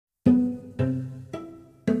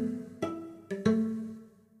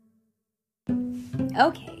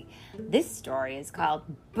Okay, this story is called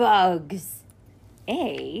Bugs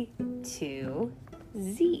A to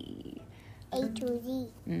Z. A to Z.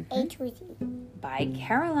 Mm-hmm. A to Z. By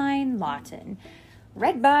Caroline Lawton.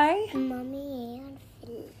 Read by Mommy and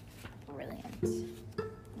Phil. Brilliant.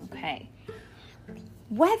 Okay.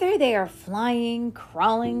 Whether they are flying,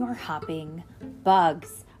 crawling, or hopping,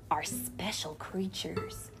 bugs are special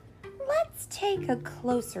creatures. Let's take a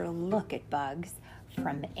closer look at bugs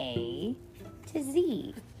from A to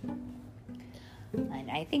Z.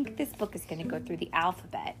 And I think this book is going to go through the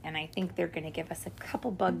alphabet, and I think they're going to give us a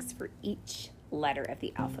couple bugs for each letter of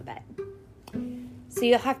the alphabet. So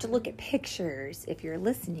you'll have to look at pictures if you're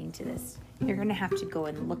listening to this. You're going to have to go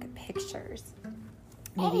and look at pictures,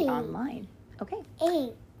 maybe online. Okay.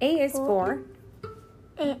 A. A is for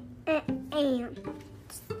Ant.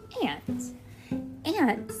 ants.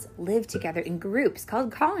 Ants live together in groups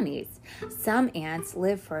called colonies. Some ants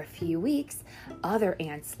live for a few weeks. Other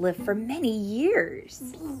ants live for many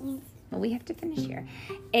years. Well, we have to finish here.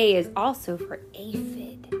 A is also for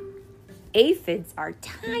aphid. Aphids are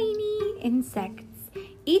tiny insects.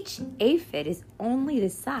 Each aphid is only the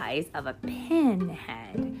size of a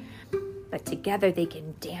pinhead, but together they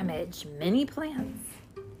can damage many plants.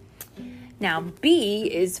 Now, B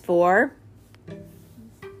is for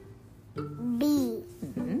B.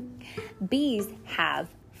 Bees have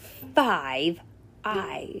 5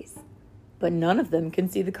 eyes, but none of them can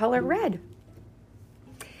see the color red.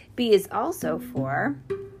 B is also for,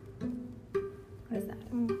 what is that?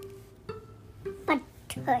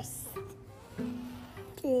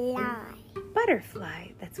 Butterfly.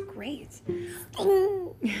 That's great.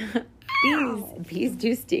 Bees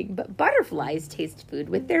do sting, but butterflies taste food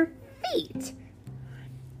with their feet.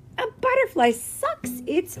 A butterfly sucks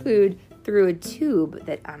its food through a tube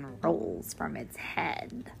that unrolls from its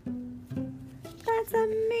head. That's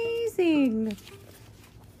amazing.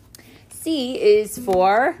 C is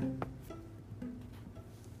for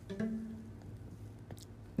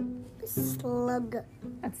Slug.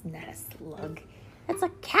 That's not a slug. That's a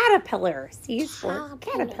caterpillar. C is for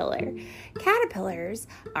caterpillar. Caterpillars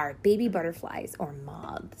are baby butterflies or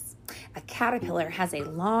moths. A caterpillar has a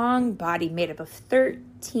long body made up of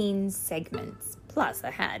 13 segments plus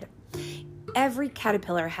a head. Every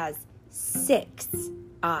caterpillar has 6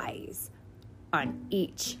 eyes on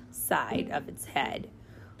each side of its head.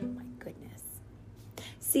 Oh my goodness.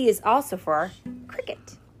 C is also for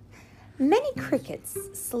cricket. Many crickets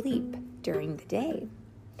sleep during the day.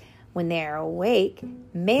 When they are awake,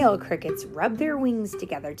 male crickets rub their wings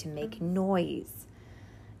together to make noise.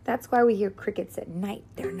 That's why we hear crickets at night.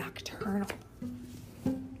 They're nocturnal.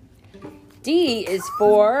 D is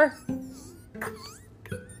for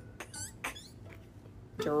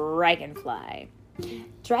dragonfly.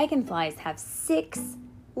 Dragonflies have 6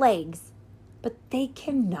 legs, but they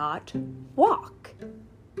cannot walk.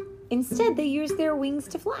 Instead, they use their wings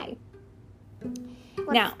to fly.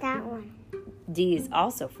 What's that one? D is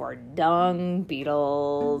also for dung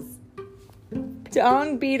beetles.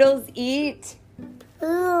 Dung beetles eat.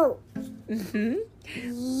 Ooh. Mm-hmm.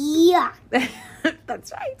 Yeah.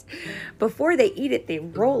 That's right. Before they eat it, they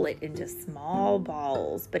roll it into small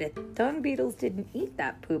balls. But if dung beetles didn't eat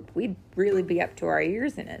that poop, we'd really be up to our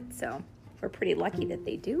ears in it. So we're pretty lucky that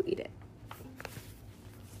they do eat it.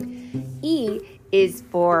 E is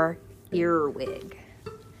for earwig.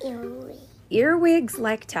 Earwig. Earwigs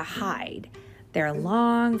like to hide. Their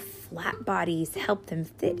long, flat bodies help them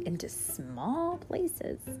fit into small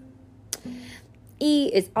places. E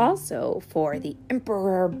is also for the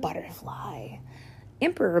emperor butterfly.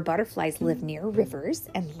 Emperor butterflies live near rivers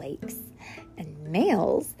and lakes, and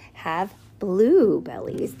males have blue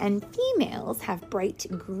bellies, and females have bright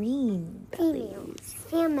green bellies.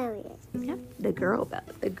 Females. Yep, the girl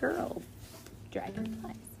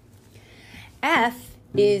dragonflies. F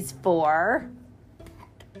is for,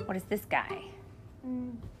 what is this guy?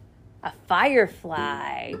 A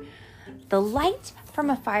firefly. The light from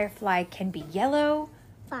a firefly can be yellow,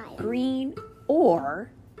 green,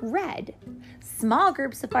 or red. Small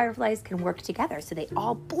groups of fireflies can work together so they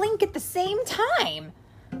all blink at the same time.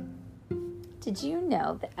 Did you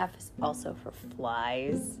know that F is also for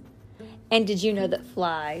flies? And did you know that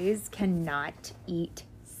flies cannot eat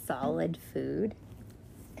solid food?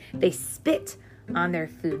 They spit on their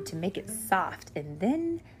food to make it soft, and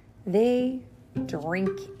then they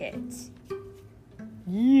drink it.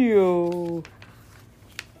 You.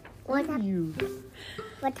 What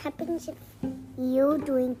happens if you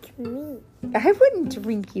drink me? I wouldn't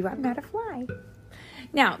drink you. I'm not a fly.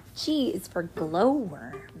 Now, G is for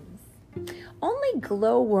glowworms. Only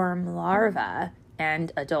glowworm larvae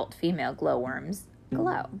and adult female glowworms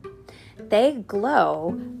glow. They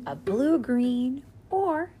glow a blue-green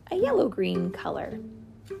or a yellow-green color.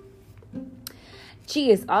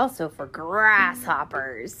 G is also for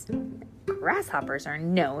grasshoppers. Grasshoppers are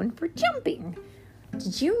known for jumping.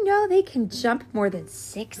 Did you know they can jump more than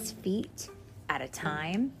 6 feet at a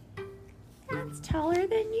time? That's taller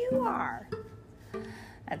than you are.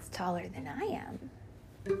 That's taller than I am.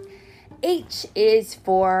 H is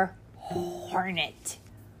for hornet.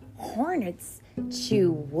 Hornets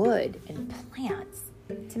chew wood and plants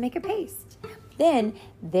to make a paste. Then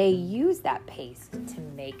they use that paste to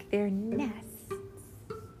make their nests.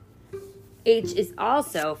 H is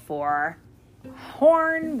also for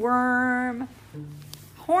hornworm.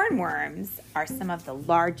 Hornworms are some of the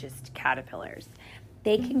largest caterpillars.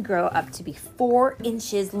 They can grow up to be 4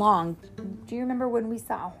 inches long. Do you remember when we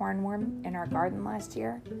saw a hornworm in our garden last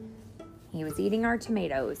year? He was eating our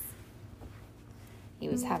tomatoes. He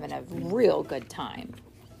was having a real good time.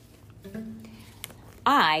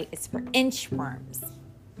 I is for inchworms.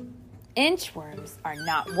 Inchworms are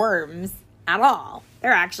not worms at all.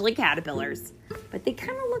 They're actually caterpillars, but they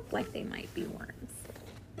kind of look like they might be worms.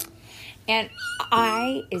 And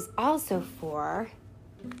I is also for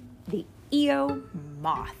the Eo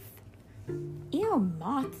moth. Eo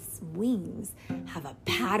moth's wings have a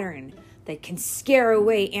pattern that can scare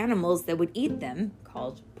away animals that would eat them,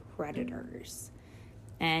 called predators.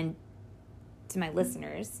 And to my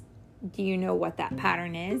listeners, do you know what that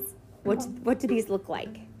pattern is? What do these look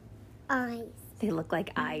like? Eyes. They look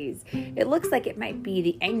like eyes. It looks like it might be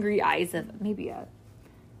the angry eyes of maybe a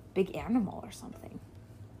big animal or something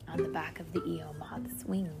on the back of the Eo moth's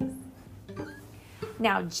wings.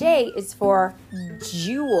 Now, J is for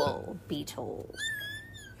jewel beetle.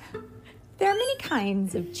 There are many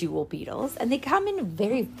kinds of jewel beetles, and they come in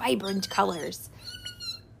very vibrant colors.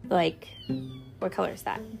 Like, what color is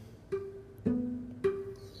that?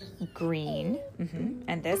 Green.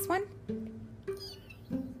 And this one?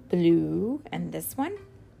 Blue. And this one?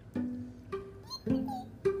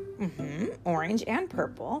 Orange and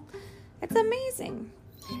purple. It's amazing.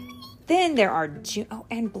 Then there are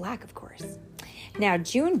and black, of course. Now,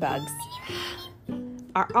 June bugs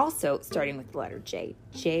are also starting with the letter J.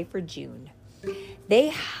 J for June. They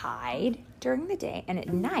hide during the day, and at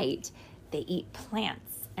night, they eat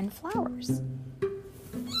plants and flowers.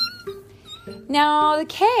 Now, the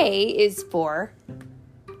K is for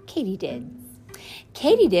katydids.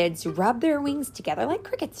 Katydids rub their wings together like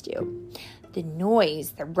crickets do. The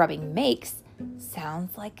noise the rubbing makes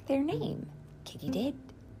sounds like their name. Katydid,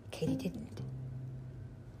 katydidn't.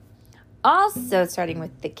 Also starting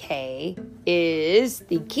with the K is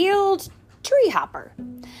the keeled treehopper.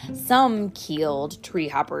 Some keeled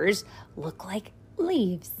treehoppers look like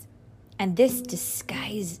leaves, and this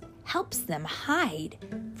disguise helps them hide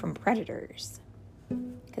from predators.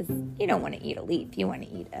 Because you don't want to eat a leaf, you want to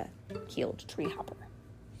eat a keeled treehopper.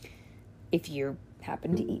 If you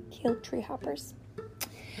happen to eat keeled treehoppers.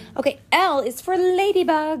 Okay, L is for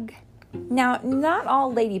ladybug. Now, not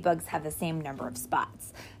all ladybugs have the same number of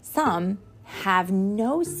spots. Some have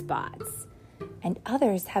no spots, and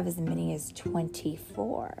others have as many as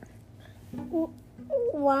 24.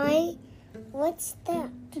 Why? What's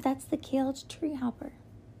that? That's the keeled treehopper.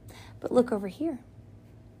 But look over here.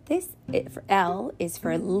 This for L is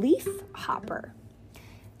for leaf hopper.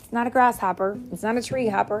 It's not a grasshopper. It's not a tree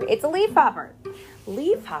hopper. It's a leaf hopper.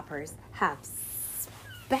 Leaf hoppers have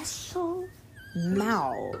special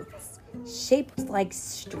mouths shaped like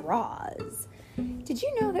straws. Did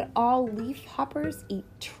you know that all leaf hoppers eat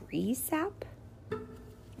tree sap?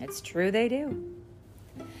 It's true they do.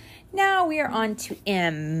 Now we are on to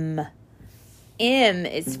M. M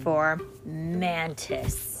is for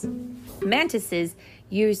mantis. Mantises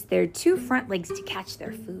use their 2 front legs to catch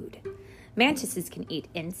their food. Mantises can eat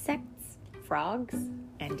insects, frogs,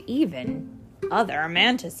 and even other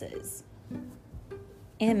mantises.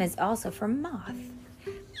 M is also for moth.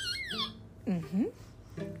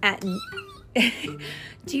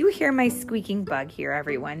 Do you hear my squeaking bug here,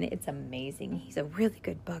 everyone? It's amazing. He's a really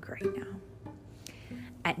good bug right now.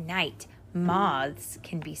 At night, moths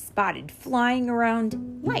can be spotted flying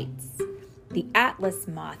around lights. The Atlas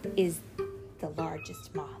moth is the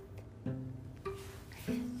largest moth.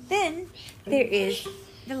 Then there is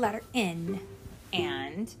the letter N,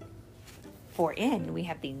 and for N, we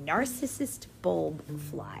have the Narcissus bulb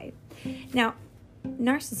fly. Now,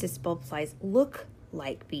 Narcissus bulb flies look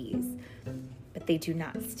like bees, but they do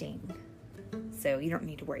not sting, so you don't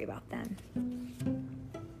need to worry about them.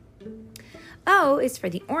 O is for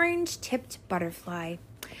the orange-tipped butterfly.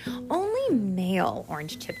 Only male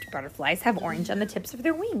orange-tipped butterflies have orange on the tips of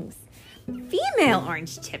their wings. Female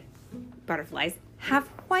orange-tipped butterflies have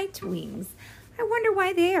white wings. I wonder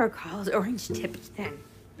why they are called orange-tipped then,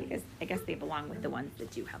 because I guess they belong with the ones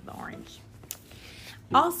that do have the orange.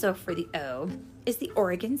 Also for the O is the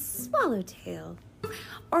Oregon swallowtail.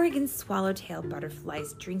 Oregon swallowtail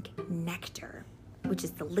butterflies drink nectar, which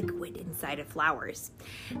is the liquid inside of flowers.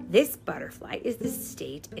 This butterfly is the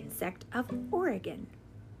state insect of Oregon.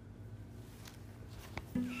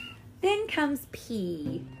 Then comes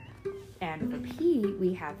P. And for P,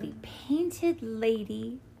 we have the painted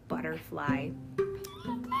lady butterfly.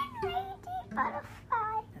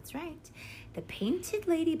 That's right. The painted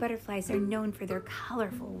lady butterflies are known for their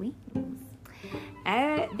colorful wings.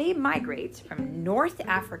 They migrate from North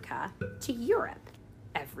Africa to Europe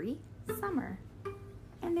every summer.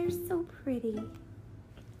 And they're so pretty.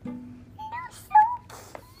 They're so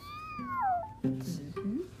cute.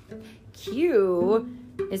 Mm-hmm. Q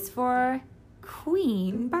is for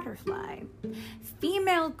queen butterfly.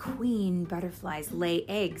 Female queen butterflies lay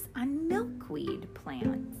eggs on milkweed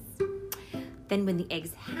plants. Then when the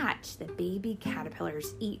eggs hatch, the baby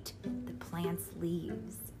caterpillars eat the plant's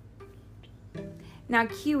leaves. Now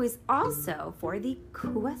Q is also for the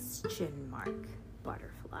question mark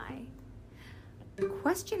butterfly.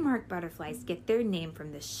 Question mark butterflies get their name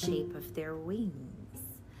from the shape of their wings.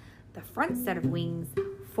 The front set of wings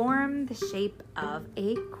form the shape of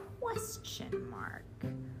a question mark.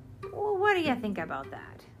 Well, what do you think about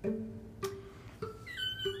that?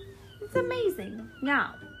 It's amazing.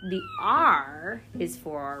 Now, the R is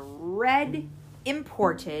for red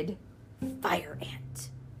imported fire ant.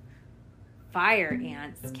 Fire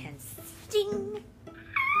ants can sting.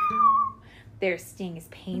 Their sting is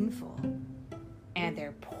painful, and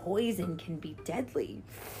their poison can be deadly.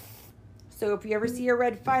 So if you ever see a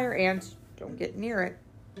red fire ant, don't get near it.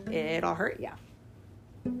 It'll hurt you.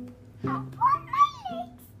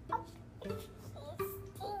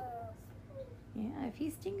 Yeah, if he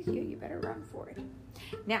stings you, you better run for it.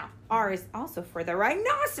 Now, R is also for the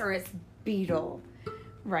rhinoceros beetle.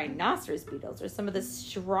 Rhinoceros beetles are some of the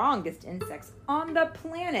strongest insects on the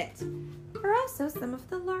planet. They're also some of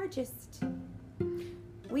the largest.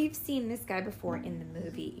 We've seen this guy before in the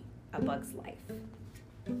movie A Bug's Life.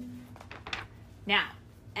 Now,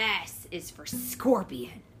 S is for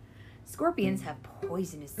scorpion. Scorpions have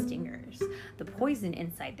poisonous stingers. The poison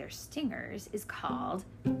inside their stingers is called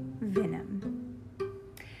venom.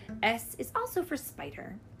 S is also for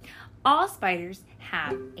spider. All spiders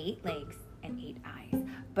have 8 legs and 8 eyes,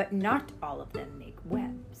 but not all of them make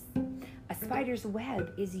webs. A spider's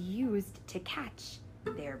web is used to catch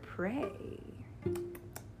their prey,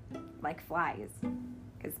 like flies,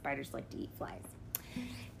 because spiders like to eat flies.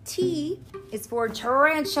 T is for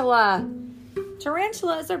tarantula.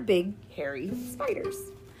 Tarantulas are big, hairy spiders.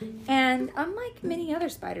 And unlike many other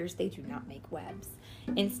spiders, they do not make webs.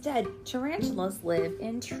 Instead, tarantulas live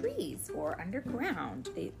in trees or underground.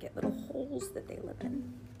 They get little holes that they live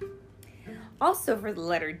in. Also for the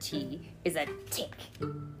letter T is a tick.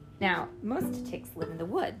 Now, most ticks live in the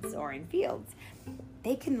woods or in fields.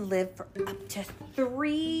 They can live for up to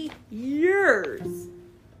 3 years.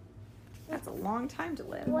 That's a long time to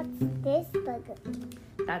live. What's this bugger?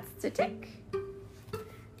 That's the tick.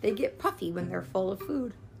 They get puffy when they're full of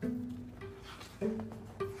food.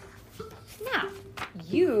 Now,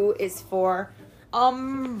 U is for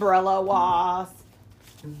umbrella wasp.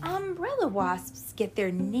 Umbrella wasps get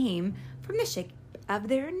their name from the shape of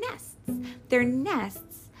their nests. Their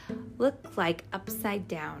nests look like upside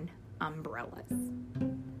down umbrellas.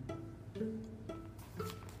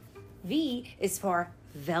 V is for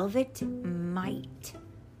velvet mite.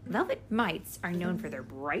 Velvet mites are known for their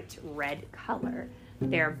bright red color.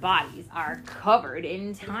 Their bodies are covered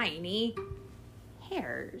in tiny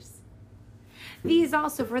hairs. V is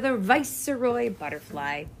also for the viceroy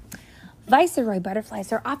butterfly. Viceroy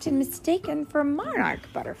butterflies are often mistaken for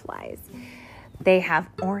monarch butterflies. They have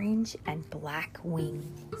orange and black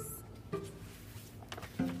wings.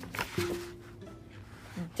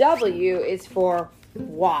 W is for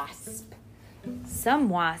wasp. Some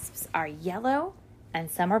wasps are yellow and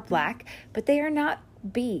some are black, but they are not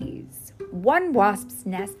bees. One wasp's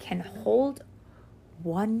nest can hold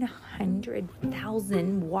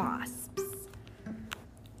 100,000 wasps.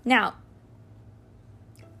 Now,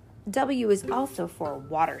 W is also for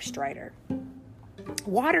water strider.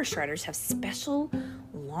 Water striders have special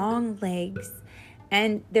long legs,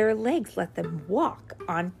 and their legs let them walk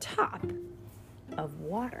on top of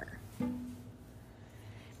water.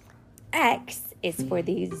 X is for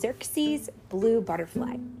the Xerxes blue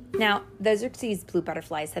butterfly. Now, the Xerxes blue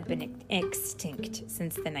butterflies have been extinct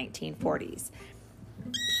since the 1940s,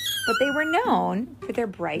 but they were known for their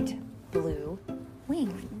bright blue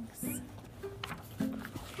wings.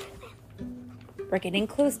 We're getting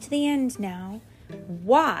close to the end now.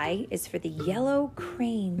 Y is for the yellow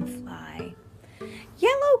crane fly.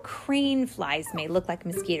 Yellow crane flies may look like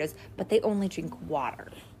mosquitoes, but they only drink water.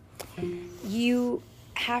 You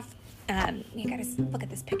gotta look at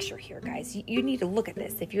this picture here, guys. You need to look at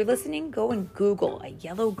this. If you're listening, go and Google a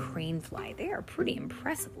yellow crane fly. They are pretty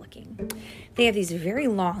impressive looking. They have these very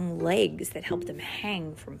long legs that help them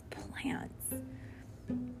hang from plants.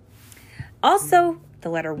 Also, the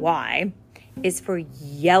letter Y is for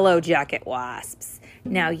yellow jacket wasps.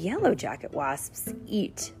 Now, yellow jacket wasps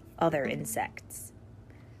eat other insects.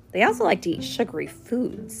 They also like to eat sugary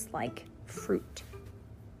foods like fruit.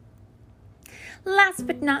 Last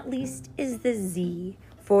but not least is the Z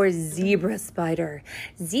for zebra spider.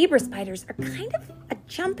 Zebra spiders are kind of a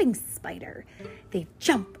jumping spider. They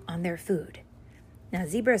jump on their food. Now,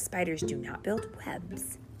 zebra spiders do not build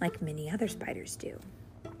webs like many other spiders do.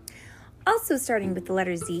 Also starting with the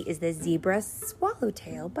letter Z is the zebra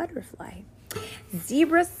swallowtail butterfly.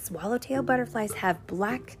 Zebra swallowtail butterflies have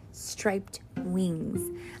black striped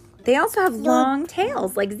wings. They also have long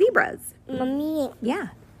tails like zebras. Mommy, Yeah.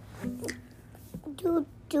 do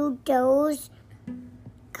those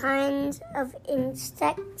kinds of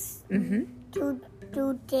insects,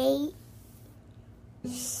 do they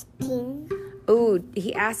sting? Oh,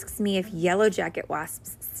 he asks me if yellow jacket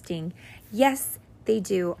wasps sting. Yes, they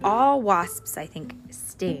do. All wasps, I think,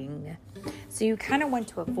 sting. So you kind of want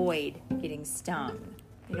to avoid getting stung.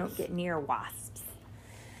 You don't get near wasps.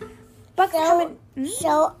 Bugs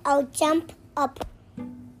So I'll jump up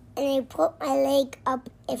and I put my leg up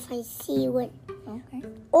if I see one. Okay.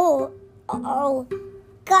 Or I'll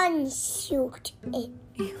gun shoot it.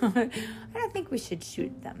 I don't think we should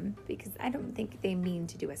shoot them because I don't think they mean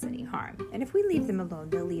to do us any harm. And if we leave them alone,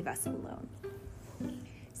 they'll leave us alone.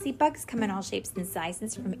 See, bugs come in all shapes and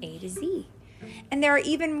sizes from A to Z. And there are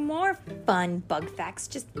even more fun bug facts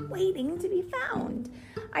just waiting to be found.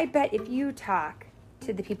 I bet if you talk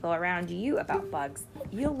to the people around you about bugs,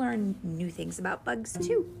 you'll learn new things about bugs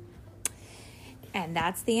too. And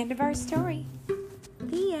that's the end of our story.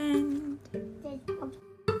 The end.